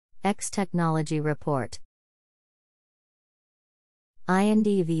X Technology Report. IND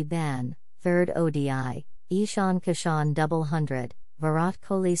v Ban, 3rd ODI, Ishan Kishan double 100, Virat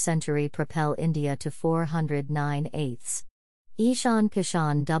Kohli century propel India to 409/8. Ishan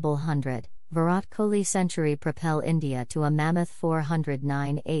Kishan double 100, Virat Kohli century propel India to a mammoth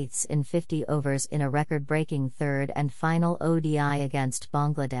 409/8 in 50 overs in a record-breaking third and final ODI against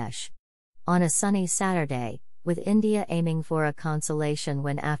Bangladesh. On a sunny Saturday, with India aiming for a consolation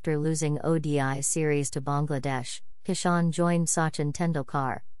win after losing ODI series to Bangladesh, Kishan joined Sachin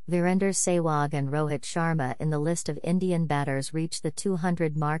Tendulkar, Virender, Sehwag and Rohit Sharma in the list of Indian batters reach the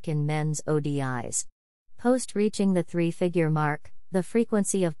 200 mark in men's ODIs. Post reaching the three-figure mark, the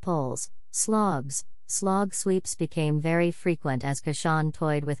frequency of pulls, slogs, slog-sweeps became very frequent as Kishan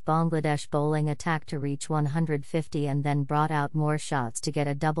toyed with Bangladesh bowling attack to reach 150 and then brought out more shots to get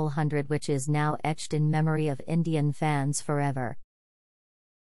a double 100, which is now etched in memory of Indian fans forever.